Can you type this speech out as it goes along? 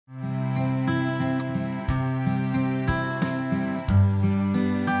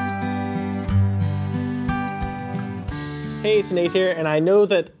Hey, it's Nate here, and I know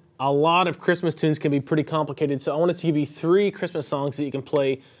that a lot of Christmas tunes can be pretty complicated, so I wanted to give you 3 Christmas songs that you can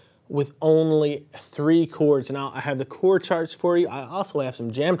play with only 3 chords. Now, I have the chord charts for you. I also have some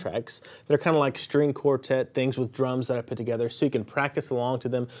jam tracks that are kind of like string quartet things with drums that I put together, so you can practice along to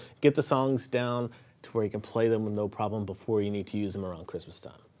them, get the songs down to where you can play them with no problem before you need to use them around Christmas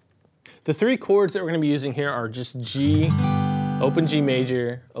time. The 3 chords that we're going to be using here are just G, open G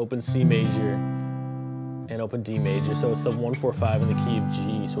major, open C major, and open D major. So it's the 1, 4, 5 in the key of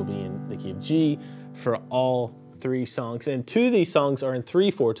G, so we'll be in the key of G for all 3 songs. And 2 of these songs are in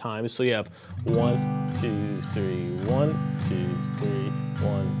 3/4 times, so you have 1, 2, 3, 1, 2, 3,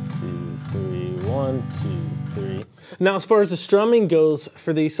 1, 2, 3, 1, 2, 3. Now, as far as the strumming goes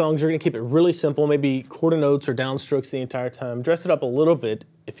for these songs, you're gonna keep it really simple, maybe quarter notes or downstrokes the entire time. Dress it up a little bit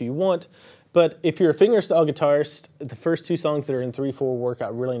if you want. But if you're a fingerstyle guitarist, the first 2 songs that are in 3/4 work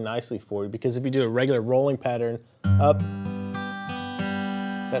out really nicely for you, because if you do a regular rolling pattern, up,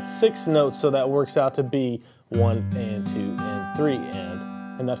 that's 6 notes, so that works out to be 1 and 2 and 3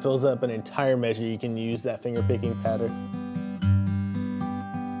 and that fills up an entire measure. You can use that finger picking pattern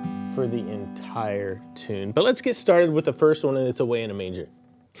for the entire tune. But let's get started with the first one, and it's Away In A Manger.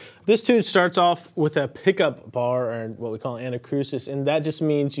 This tune starts off with a pickup bar, or what we call an acoustics, and that just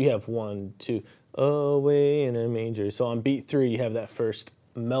means you have 1, 2, away in a manger. So on beat 3, you have that first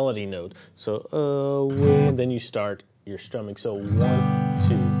melody note. So away, and then you start your strumming. So 1,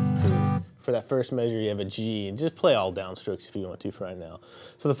 2, 3. For that first measure, you have a G, and just play all downstrokes if you want to for right now.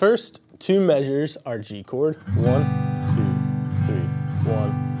 So the first 2 measures are G chord, 1, 2, 3,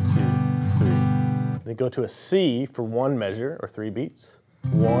 1, 2, 3. Then go to a C for 1 measure, or 3 beats.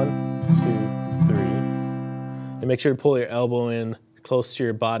 1, 2, 3. And make sure to pull your elbow in close to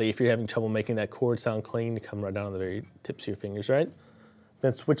your body if you're having trouble making that chord sound clean, to come right down to the very tips of your fingers, right?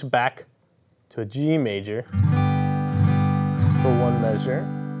 Then switch back to a G major for 1 measure.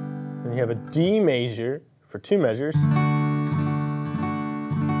 Then you have a D major for 2 measures.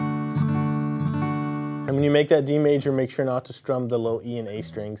 And when you make that D major, make sure not to strum the low E and A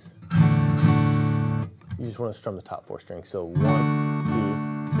strings. You just want to strum the top 4 strings. So 1, 2,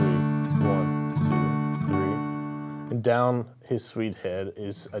 3, 1, 2, 3. And down his sweet head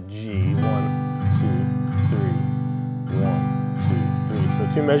is a G. 1, 2, 3, 1, 2, 3. So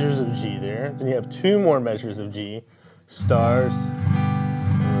 2 measures of G there. Then you have 2 more measures of G. Stars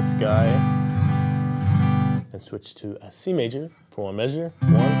in the sky. And switch to a C major for 1 measure.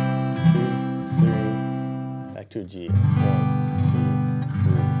 1, 2, 3. Back to a G. 1, 2,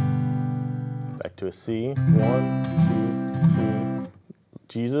 3. Back to a C. 1, 2, 3.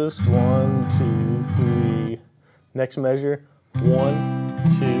 Jesus. 1, 2, 3. Next measure. 1,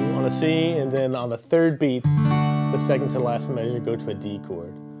 2 on a C, and then on the 3rd beat, the second to last measure, go to a D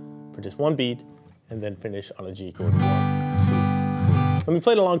chord for just 1 beat, and then finish on a G chord. 1, 2, 3. Let me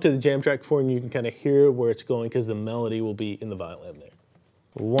play it along to the jam track for you, and you can kind of hear where it's going, because the melody will be in the violin there.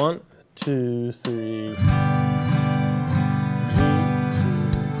 1, 2, 3.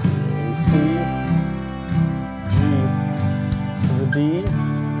 C, G, there's a D,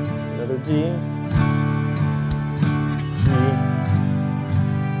 another D, G,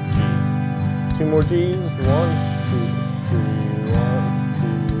 G. 2 more G's, 1, 2, 3, 1,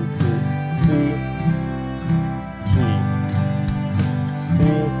 2, 3, C, G, C,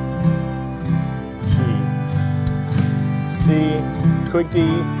 G, C, quick D,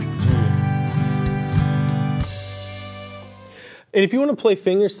 and if you want to play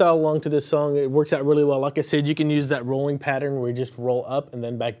fingerstyle along to this song, it works out really well. Like I said, you can use that rolling pattern where you just roll up and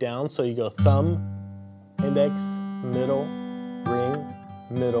then back down. So you go thumb, index, middle, ring,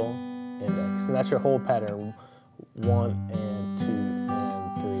 middle, index. And that's your whole pattern. 1 and 2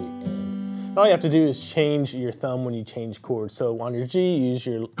 and 3 and all you have to do is change your thumb when you change chords. So on your G, use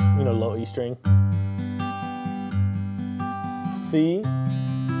your low E string. C,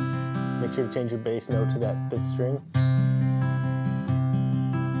 make sure to change your bass note to that 5th string.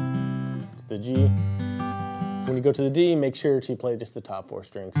 The G. When you go to the D, make sure to play just the top 4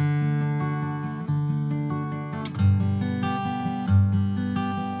 strings.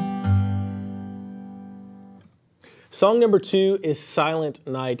 Song number 2 is Silent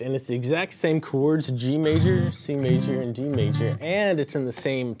Night, and it's the exact same chords, G major, C major, and D major, and it's in the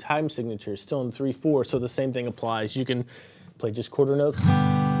same time signature, still in 3/4, so the same thing applies. You can play just quarter notes. 1,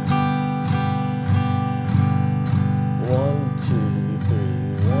 2, 3,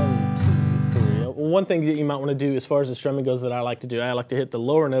 1, 2, 3. One thing that you might want to do as far as the strumming goes that I like to do, I like to hit the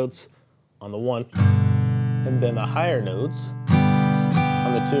lower notes on the 1, and then the higher notes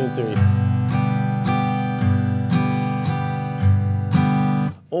on the 2 and 3.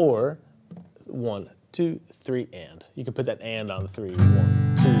 Or 1, 2, 3, and. You can put that and on the 3. 1, 2.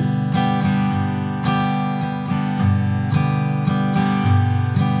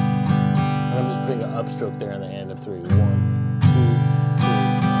 And I'm just putting an upstroke there on the and of 3. 1, 2,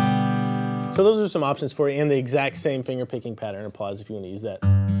 3. So those are some options for you, and the exact same finger picking pattern applies if you want to use that.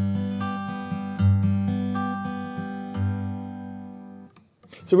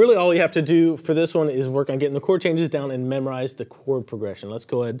 So really all you have to do for this one is work on getting the chord changes down and memorize the chord progression. Let's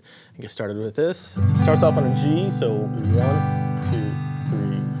go ahead and get started with this. It starts off on a G, so 1, 2,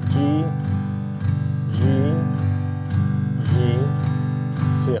 3, G, G, G.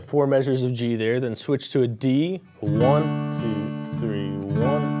 So you have 4 measures of G there, then switch to a D. 1, 2, 3,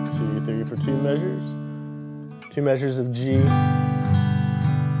 1, 2, 3 for 2 measures. 2 measures of G.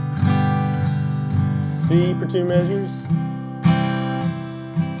 C for 2 measures.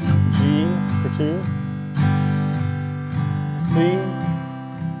 For 2, C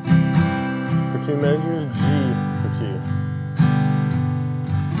for 2 measures, G for 2,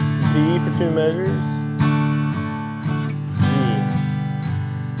 D for 2 measures, G,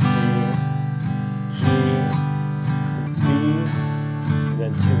 G, G, D, and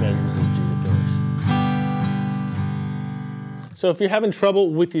then 2 measures of G to finish. So if you're having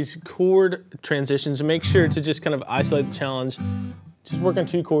trouble with these chord transitions, make sure to just kind of isolate the challenge. Just work on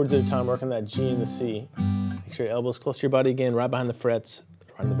 2 chords at a time, work on that G and the C. Make sure your elbow's close to your body again, right behind the frets,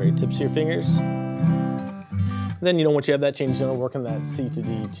 right on the very tips of your fingers. And then, once you have that change done, work on that C to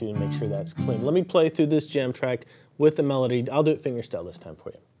D too and make sure that's clean. Let me play through this jam track with the melody. I'll do it fingerstyle this time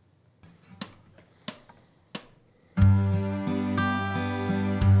for you.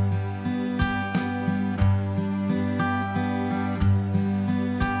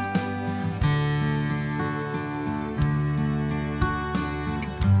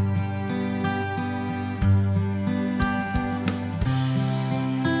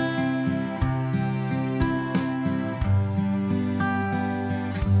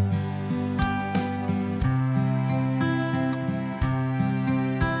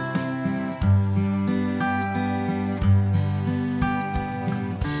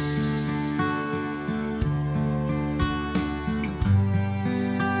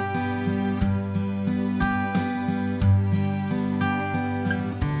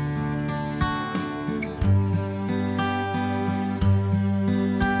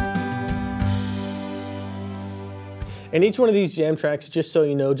 And each one of these jam tracks, just so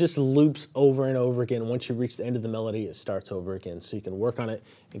you know, just loops over and over again. Once you reach the end of the melody, it starts over again. So you can work on it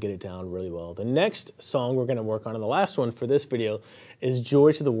and get it down really well. The next song we're gonna work on, and the last one for this video, is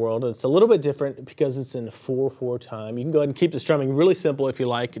Joy to the World. It's a little bit different because it's in 4/4 time. You can go ahead and keep the strumming really simple if you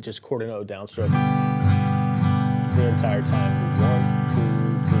like, just quarter note downstrokes the entire time. 1, 2,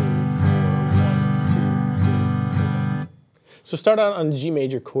 3, 4, 1, 2, 3, 4. So start out on a G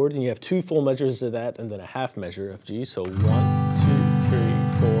major chord, and you have 2 full measures of that, and then a half measure of G. So 1, 2, 3,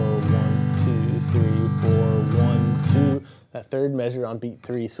 4, 1, 2, 3, 4, 1, 2. That third measure on beat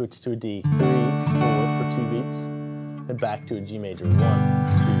 3, switch to a D. 3, 4 for 2 beats, then back to a G major. 1, 2,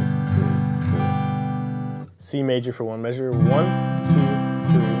 3, 4. C major for 1 measure. 1, 2,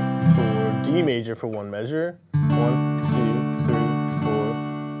 3, 4. D major for 1 measure. 1, 2, 3, 4.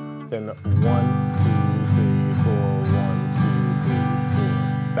 Then 1, 2, 3, 4. 1, 2, 3,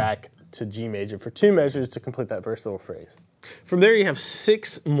 4. Back to G major for 2 measures to complete that first little phrase. From there you have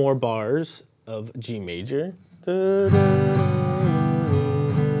 6 more bars of G major. And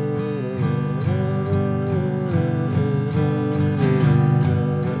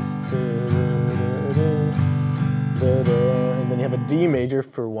then you have a D major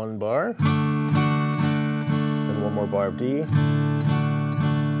for 1 bar. Then 1 more bar of D.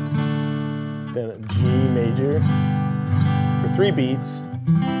 Then a G major for 3 beats.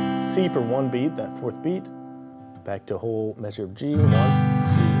 C for 1 beat, that 4th beat. Back to a whole measure of G. 1, 2,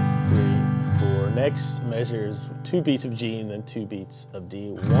 3, 4. Next measure is 2 beats of G and then 2 beats of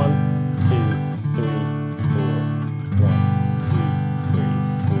D. 1, 2, 3, 4. 1, 2, 3,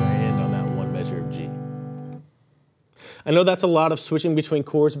 4. And on that 1 measure of G. I know that's a lot of switching between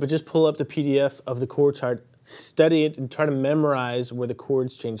chords, but just pull up the PDF of the chord chart, study it, and try to memorize where the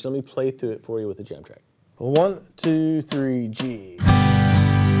chords change. Let me play through it for you with a jam track. 1, 2, 3, G.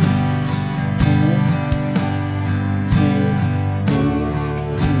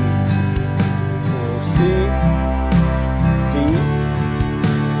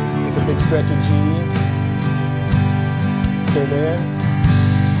 Big stretch of G, still there.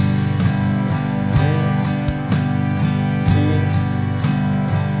 G,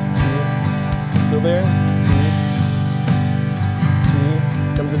 G, still there. G, G,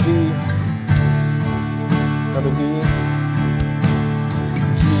 comes a D, another D,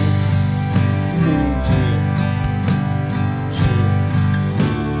 G, C, G,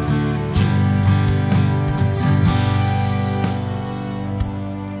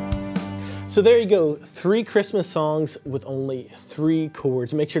 So there you go, 3 Christmas songs with only 3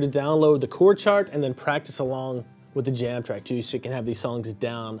 chords. Make sure to download the chord chart and then practice along with the jam track too, so you can have these songs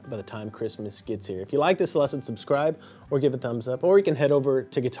down by the time Christmas gets here. If you like this lesson, subscribe or give it a thumbs up, or you can head over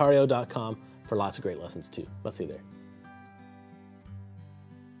to Guitareo.com for lots of great lessons too. I'll see you there.